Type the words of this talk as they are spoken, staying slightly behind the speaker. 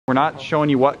We're not showing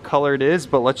you what color it is,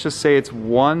 but let's just say it's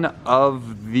one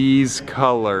of these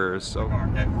colors. So,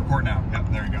 okay, record now. Yep,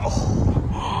 there you go.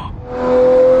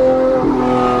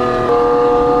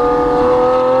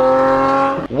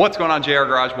 What's going on, JR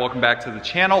Garage? Welcome back to the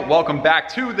channel. Welcome back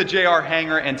to the JR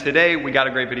Hangar, and today we got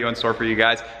a great video in store for you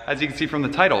guys. As you can see from the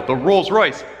title, the Rolls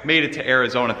Royce made it to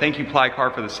Arizona. Thank you,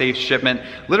 PlyCar, for the safe shipment.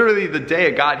 Literally the day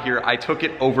it got here, I took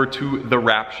it over to the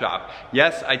wrap shop.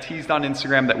 Yes, I teased on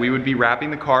Instagram that we would be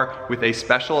wrapping the car with a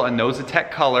special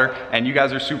Anosatech color, and you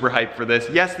guys are super hyped for this.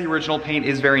 Yes, the original paint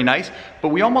is very nice, but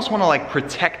we almost want to like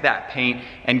protect that paint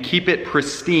and keep it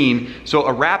pristine. So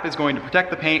a wrap is going to protect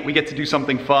the paint. We get to do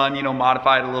something fun, you know,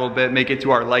 modify it a little bit, make it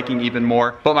to our liking even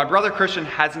more. But my brother Christian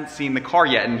hasn't seen the car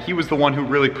yet, and he was the one who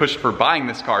really pushed for buying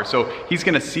this car. So he's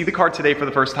gonna see the car today for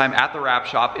the first time at the wrap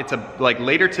shop. It's like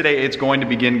later today, it's going to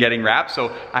begin getting wrapped.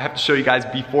 So I have to show you guys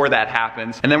before that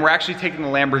happens. And then we're actually taking the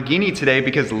Lamborghini today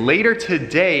because later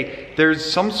today, there's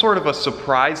some sort of a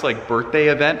surprise like birthday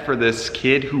event for this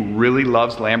kid who really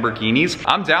loves Lamborghinis.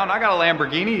 I'm down, I got a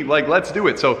Lamborghini, like let's do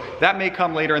it. So that may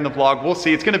come later in the vlog. We'll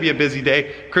see, it's gonna be a busy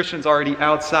day. Christian's already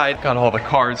outside. Got all the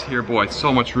cars here, boy,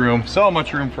 so much room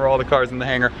for all the cars in the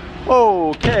hangar.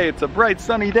 Okay, it's a bright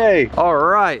sunny day. All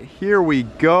right, here we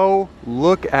go.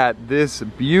 Look at this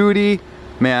beauty.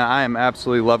 Man, I am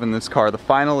absolutely loving this car. The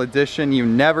final edition, you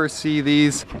never see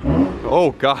these.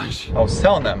 Oh gosh, I was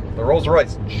telling them, the Rolls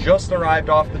Royce just arrived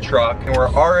off the truck and we're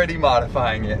already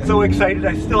modifying it. So excited,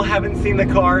 I still haven't seen the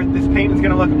car. This paint is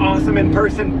gonna look awesome in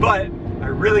person, but I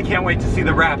really can't wait to see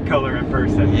the wrap color in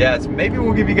person. Yes, maybe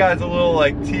we'll give you guys a little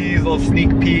like tease, a little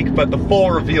sneak peek, but the full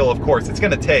reveal, of course, it's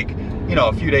gonna take, you know,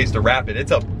 a few days to wrap it.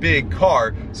 It's a big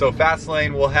car, so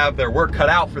Fastlane will have their work cut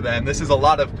out for them. This is a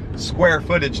lot of square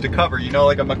footage to cover. You know,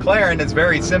 like a McLaren is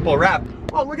very simple wrap.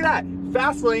 Oh, look at that.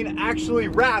 Fastlane actually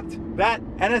wrapped that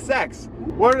NSX.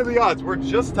 What are the odds? We're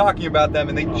just talking about them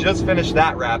and they just finished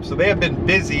that wrap. So they have been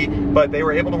busy, but they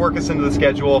were able to work us into the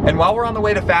schedule. And while we're on the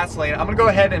way to Fastlane, I'm gonna go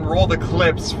ahead and roll the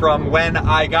clips from when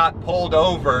I got pulled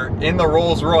over in the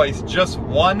Rolls Royce just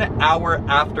 1 hour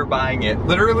after buying it.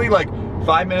 Literally like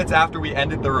 5 minutes after we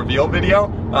ended the reveal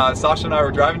video, Sasha and I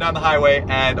were driving down the highway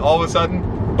and all of a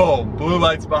sudden, boom, blue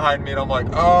lights behind me and I'm like,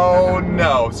 oh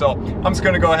no. So I'm just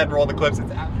gonna go ahead and roll the clips. There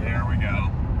we go.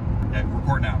 Yeah,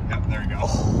 record now. Yep, there you go.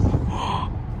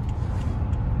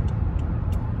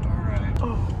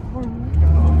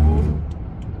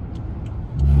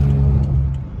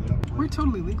 We're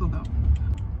totally legal though.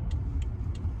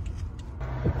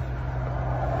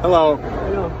 Hello.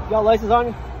 You got a license on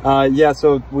you? Yeah,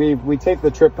 so we take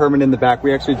the trip permit in the back.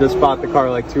 We actually just bought the car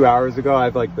like 2 hours ago. I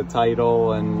have like the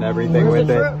title and everything with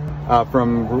it.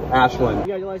 From Ashland. You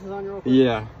got your license on you real quick?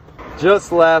 Yeah.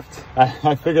 Just left.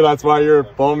 I figured that's why you were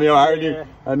pulling me over.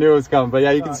 I knew it was coming. But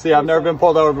yeah, you can see I've never been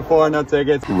pulled over before, no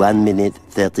tickets. 1 minute,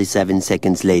 37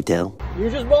 seconds later. You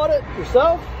just bought it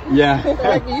yourself? Yeah. What the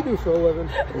heck do you do for a living?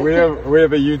 We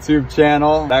have a YouTube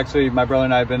channel. Actually, my brother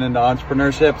and I have been into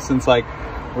entrepreneurship since like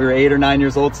we were 8 or 9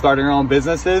 years old, starting our own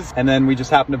businesses. And then we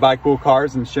just happened to buy cool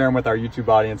cars and share them with our YouTube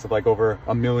audience of like over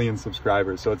 1 million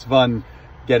subscribers. So it's fun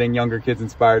getting younger kids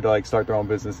inspired to like start their own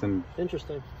business. And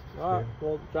interesting. All right,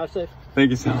 well, drive safe. Thank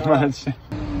you so much.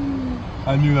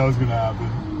 I knew that was gonna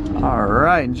happen. All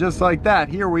right, and just like that,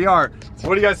 here we are. So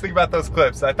what do you guys think about those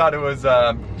clips? I thought it was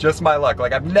just my luck.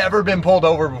 Like, I've never been pulled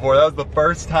over before. That was the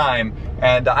first time.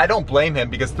 And I don't blame him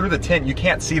because through the tint, you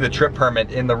can't see the trip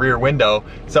permit in the rear window.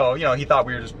 So, you know, he thought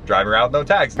we were just driving around with no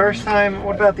tags. First time,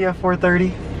 what about the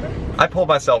F430? I pulled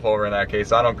myself over in that case,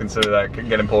 so I don't consider that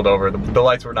getting pulled over. The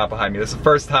lights were not behind me. This is the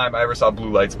first time I ever saw blue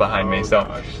lights behind me. So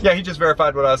gosh. Yeah, he just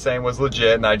verified what I was saying was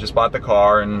legit, and I just bought the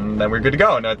car, and then we're good to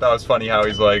go. And I thought it was funny how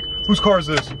he's like, whose car is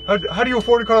this? How do you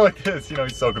afford a car like this? You know,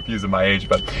 he's so confused at my age.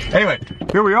 But anyway,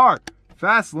 here we are.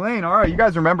 Fastlane. All right, you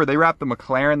guys remember they wrapped the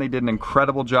McLaren. They did an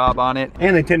incredible job on it.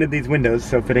 And they tinted these windows,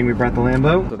 so fitting we brought the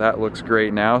Lambo. So that looks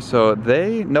great now. So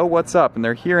they know what's up, and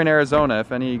they're here in Arizona.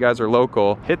 If any of you guys are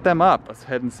local, hit them up. Let's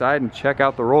head inside and check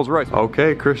out the Rolls Royce.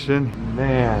 Okay, Christian.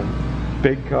 Man,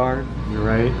 big car. You're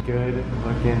right. Good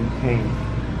looking paint.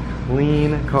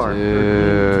 Clean car.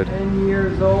 Dude. 10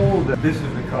 years old. This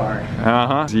is the car.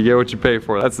 Uh-huh. So you get what you pay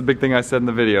for. That's the big thing I said in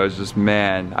the video. Is just,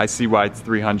 man, I see why it's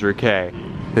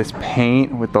 300K. This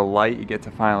paint with the light, you get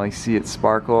to finally see it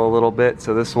sparkle a little bit.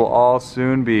 So this will all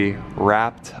soon be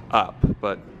wrapped up.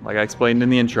 But like I explained in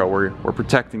the intro, we're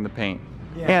protecting the paint.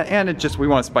 Yeah. And it just, we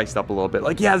want to spice it up a little bit.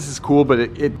 Like, yeah, this is cool, but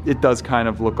it does kind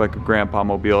of look like a grandpa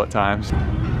mobile at times.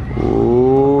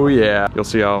 Oh yeah. You'll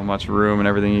see how much room and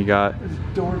everything you got. This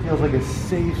door feels like a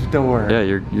safe door. Yeah,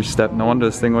 you're stepping. No wonder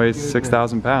this thing weighs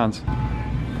 6,000 pounds.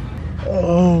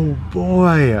 Oh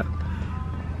boy.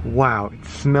 Wow, it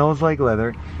smells like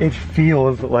leather. It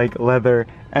feels like leather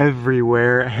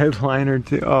everywhere. Headliner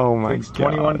too. Oh my god.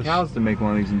 21 cows to make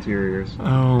one of these interiors.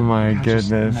 Oh my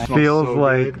goodness. Feels so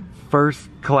like good. first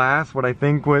class, what I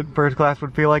think what first class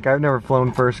would feel like. I've never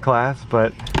flown first class,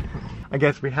 but I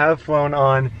guess we have flown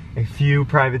on a few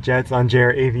private jets on JR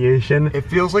Aviation. It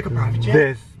feels like a private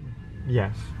jet?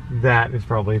 Yes. That is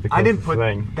probably the closest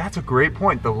thing. That's a great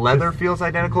point. The leather feels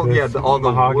identical. This Yeah, all the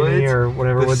mahogany woods, or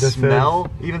whatever wood this is. The smell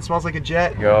even smells like a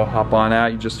jet. Go, hop on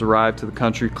out. You just arrived to the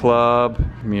country club.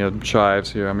 Give me a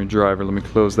chives here. I'm your driver. Let me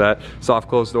close that. Soft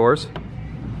close doors.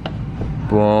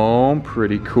 Boom,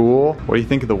 pretty cool. What do you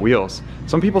think of the wheels?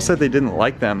 Some people said they didn't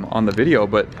like them on the video,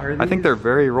 but I think they're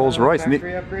very Rolls Royce.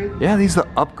 Yeah, these are the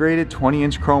upgraded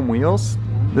 20-inch chrome wheels.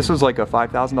 This was like a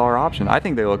 $5,000 option. I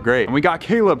think they look great. And we got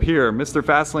Caleb here, Mr.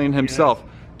 Fastlane himself.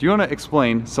 Do you want to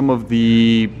explain some of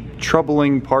the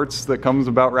troubling parts that comes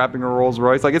about wrapping a Rolls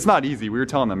Royce? Like, it's not easy. We were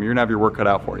telling them, you're gonna have your work cut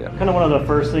out for you. Kind of one of the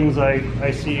first things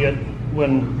I see it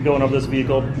when going over this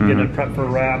vehicle, getting it prepped for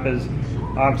wrap, is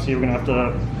obviously we're gonna have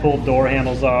to pull door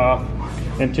handles off.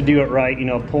 And to do it right, you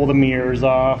know, pull the mirrors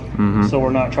off, so we're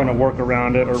not trying to work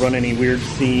around it or run any weird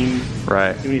seams, do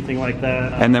anything like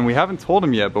that. And then we haven't told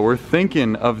him yet, but we're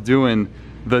thinking of doing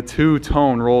the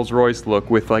two-tone Rolls Royce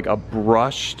look with like a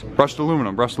brushed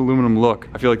aluminum look.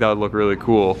 I feel like that would look really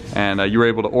cool. And you were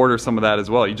able to order some of that as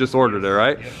well. You just ordered it,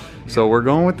 right? Yep. So we're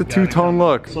going with the two-tone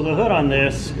look. So the hood on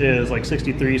this is like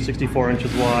 63, 64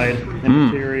 inches wide, and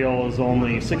material is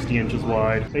only 60 inches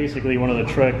wide. Basically, one of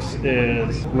the tricks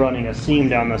is running a seam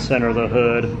down the center of the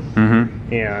hood,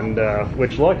 and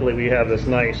which luckily we have this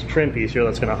nice trim piece here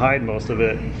that's going to hide most of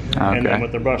it. And then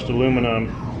with the brushed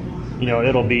aluminum, you know,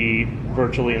 it'll be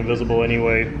virtually invisible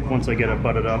anyway once I get it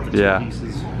butted up. The two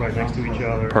pieces right next to each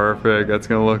other. Perfect. That's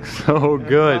gonna look so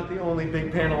good. Not the only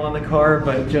big panel on the car,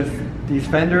 but just these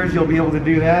fenders, you'll be able to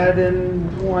do that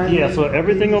in one. Yeah, so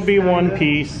everything will be one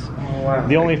piece. Oh, wow.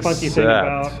 The only funky thing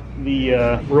about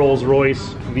the Rolls Royce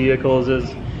vehicles is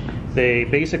they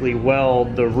basically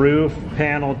weld the roof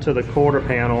panel to the quarter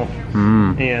panel,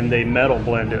 and they metal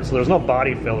blend it. So there's no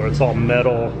body filler, it's all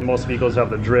metal. Most vehicles have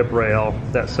the drip rail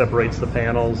that separates the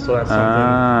panels, so that's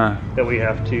something that we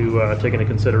have to take into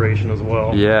consideration as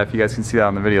well. Yeah, if you guys can see that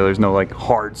on the video, there's no like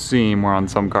hard seam where on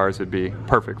some cars it'd be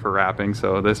perfect for wrapping,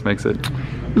 so this makes it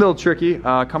a little tricky.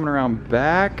 Coming around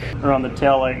back. Around the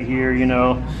taillight here, you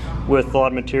know, with a lot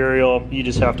of material, you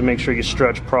just have to make sure you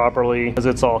stretch properly because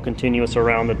it's all continuous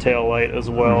around the tail light as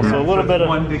well. So a little bit of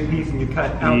one big piece and you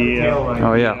cut out the tail light.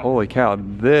 Oh yeah, holy cow.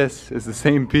 This is the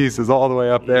same piece as all the way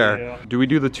up there. Do we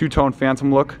do the two-tone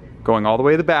phantom look going all the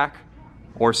way to the back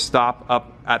or stop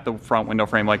up at the front window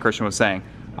frame like Christian was saying?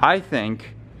 I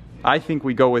think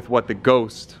we go with what the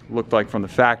Ghost looked like from the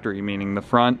factory, meaning the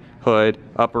front hood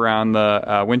up around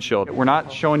the windshield. We're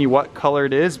not showing you what color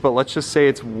it is, but let's just say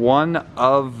it's one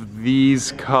of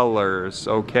these colors,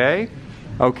 okay?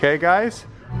 Okay, guys?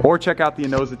 Or check out the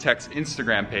Inoza Tech's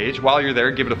Instagram page. While you're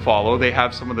there, give it a follow. They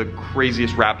have some of the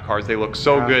craziest wrapped cars. They look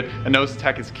so good. Inoza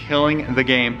Tech is killing the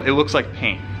game. It looks like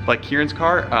paint. Like Kieran's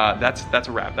car, that's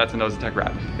a wrap. That's a Inoza Tech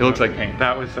wrap. It looks like paint.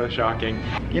 That was so shocking.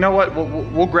 You know what?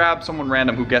 We'll grab someone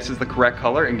random who guesses the correct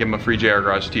color and give them a free JR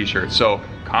Garage t-shirt. So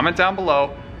comment down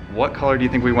below. What color do you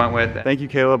think we went with? Thank you,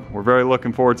 Caleb. We're very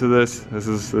looking forward to this. This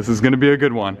is gonna be a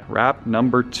good one. Wrap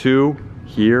number 2,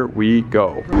 here we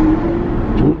go.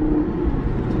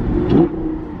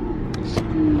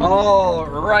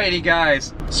 Alrighty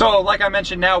guys, so like I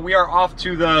mentioned, now we are off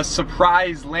to the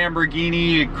surprise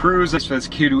Lamborghini cruise. This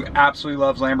kid who absolutely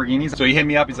loves Lamborghinis. So he hit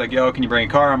me up, he's like, yo, can you bring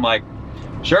a car? I'm like,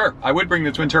 sure, I would bring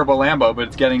the twin turbo Lambo, but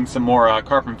it's getting some more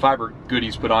carbon fiber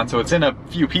goodies put on, so it's in a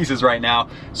few pieces right now.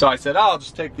 So I said, oh, I'll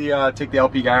just take the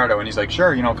LP Gallardo, and he's like,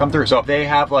 sure, you know, come through. So they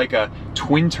have like a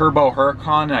twin turbo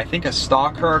Huracan and I think a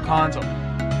stock Huracan. So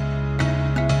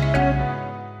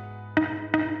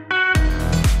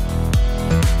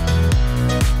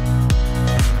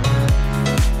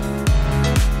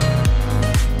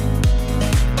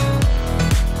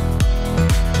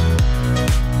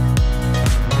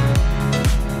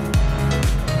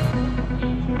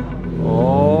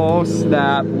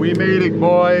snap, we made it,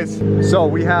 boys. So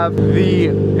we have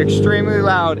the extremely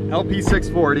loud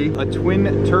LP640, a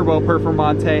twin turbo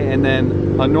Performante, and then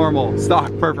a normal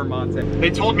stock Performante. They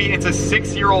told me it's a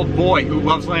 6-year-old boy who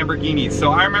loves Lamborghinis.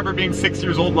 So I remember being 6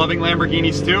 years old loving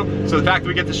Lamborghinis too. So the fact that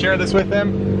we get to share this with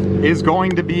him is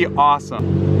going to be awesome.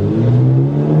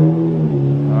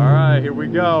 All right, here we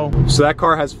go. So that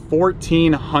car has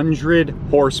 1,400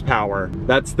 horsepower.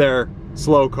 That's their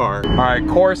slow car. All right,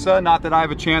 Corsa, not that I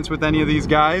have a chance with any of these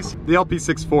guys. The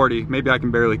LP640, maybe I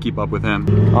can barely keep up with him.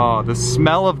 Oh, the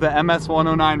smell of the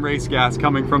MS109 race gas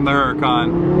coming from the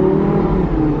Huracan.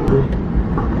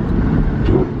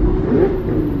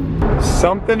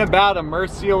 Something about a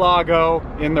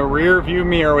Murcielago in the rear view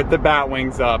mirror with the bat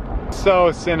wings up.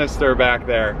 So sinister back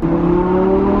there.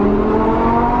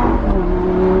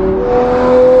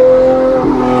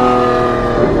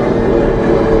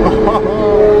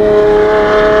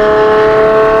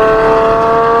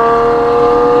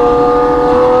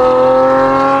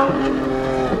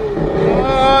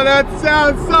 Oh, that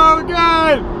sounds so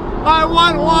good! I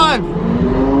want one!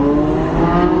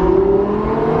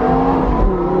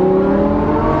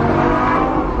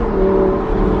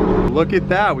 Look at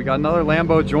that, we got another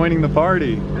Lambo joining the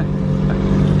party.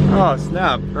 Oh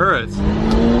snap, Urus.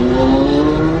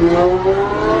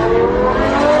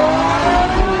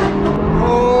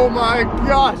 Oh my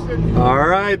gosh. All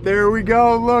right, there we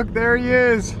go, look, there he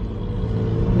is.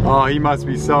 Oh, he must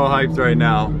be so hyped right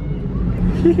now.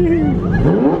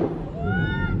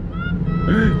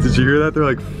 Did you hear that? They're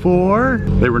like 4?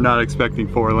 They were not expecting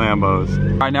 4 Lambos.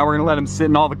 All right, now we're gonna let him sit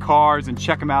in all the cars and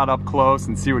check him out up close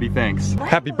and see what he thinks.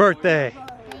 Happy birthday.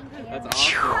 That's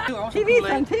awesome. TV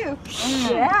thing too.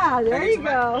 Yeah, there you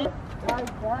go.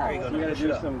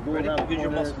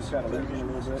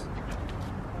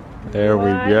 There we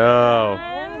go.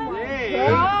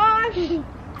 Gosh.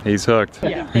 He's hooked.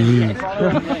 Yeah.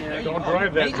 Don't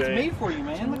drive that It's day. made for you,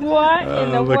 man. What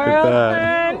in the look at world,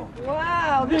 that. man?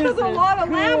 Wow, this is a lot of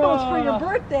Lambos for your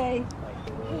birthday.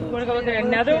 Want to go look at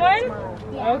another one?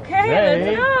 Okay,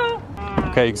 let's go.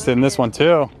 Okay, you can sit in this one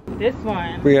too. This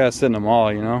one. We gotta sit in them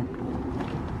all, you know?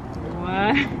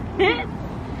 What?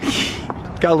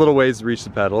 Got a little ways to reach the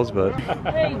pedals, but.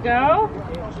 There you go.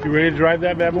 You ready to drive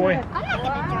that bad boy?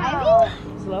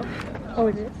 Slow. Oh,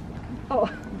 it is? Oh.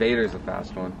 Vader's a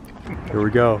fast one. Here we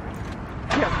go.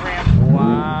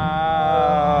 Wow.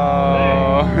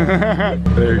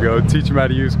 There you go. Teach him how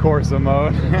to use Corsa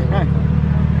mode.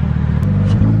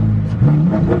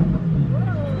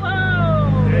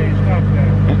 Whoa. Hey, stop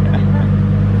that.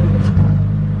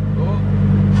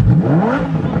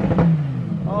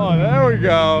 Oh, there we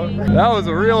go. That was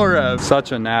a real rev.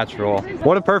 Such a natural.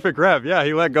 What a perfect rev. Yeah,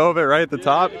 he let go of it right at the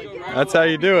top. That's how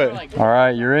you do it. All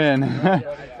right, you're in.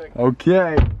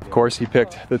 Okay. Of course, he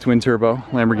picked the twin turbo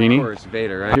Lamborghini. Of course,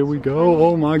 Vader, right? Here we go.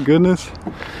 Oh my goodness.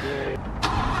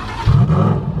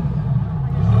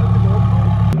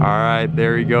 All right,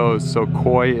 there he goes. So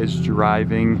Coy is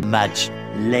driving. Much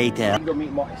later.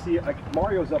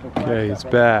 Mario's up in Okay, he's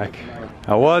back.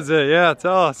 How was it? Yeah,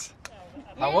 tell us.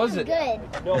 How was it? Good.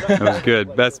 It was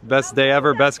good. Best day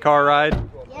ever. Best car ride.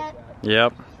 Yep.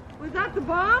 Yep. Was that the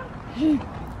bomb?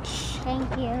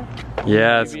 Thank you.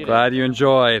 Yes. Glad you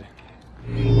enjoyed.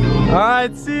 All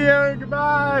right. See you.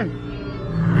 Goodbye.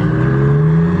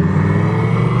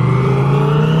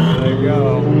 There you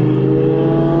go.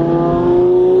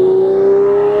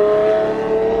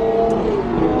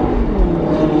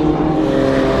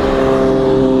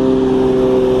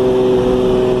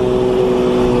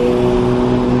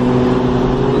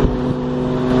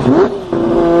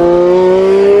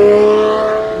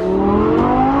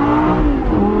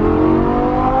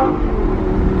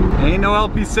 Ain't no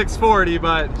LP640,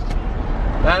 but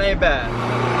that ain't bad.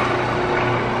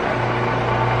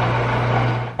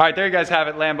 All right, there you guys have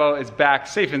it. Lambo is back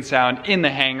safe and sound in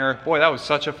the hangar. Boy, that was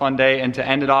such a fun day. And to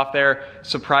end it off there,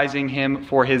 surprising him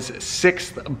for his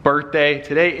 6th birthday.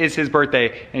 Today is his birthday,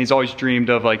 and he's always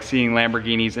dreamed of like seeing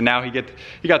Lamborghinis. And now he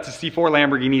got to see 4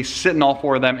 Lamborghinis, sit in all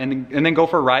 4 of them, and then go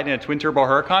for a ride in a twin turbo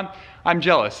Huracan. I'm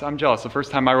jealous. I'm jealous. The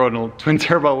first time I rode in a twin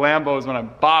turbo Lambo was when I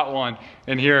bought one.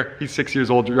 And here, he's 6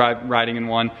 years old riding in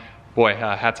one. Boy,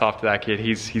 hats off to that kid.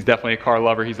 He's definitely a car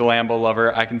lover. He's a Lambo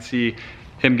lover. I can see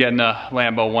him getting a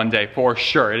Lambo one day for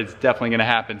sure. It is definitely gonna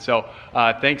happen. So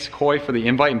thanks Coy for the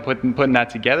invite and putting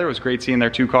that together. It was great seeing their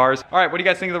 2 cars. All right, what do you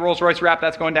guys think of the Rolls Royce wrap?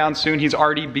 That's going down soon. He's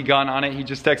already begun on it. He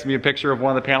just texted me a picture of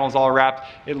one of the panels all wrapped.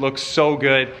 It looks so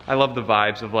good. I love the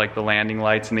vibes of like the landing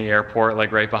lights in the airport,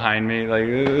 like right behind me. Like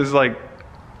it was like,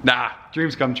 nah,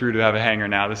 dreams come true to have a hangar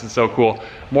now. This is so cool.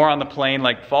 More on the plane,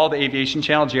 like follow the aviation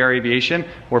channel, JR Aviation.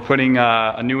 We're putting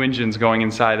a new engines going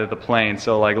inside of the plane.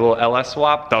 So like a little LS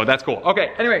swap. So that's cool.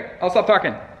 Okay, anyway, I'll stop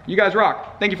talking. You guys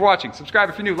rock. Thank you for watching. Subscribe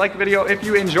if you're new. Like the video if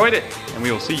you enjoyed it. And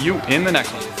we will see you in the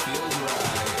next one.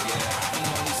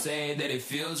 Say that it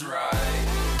feels right.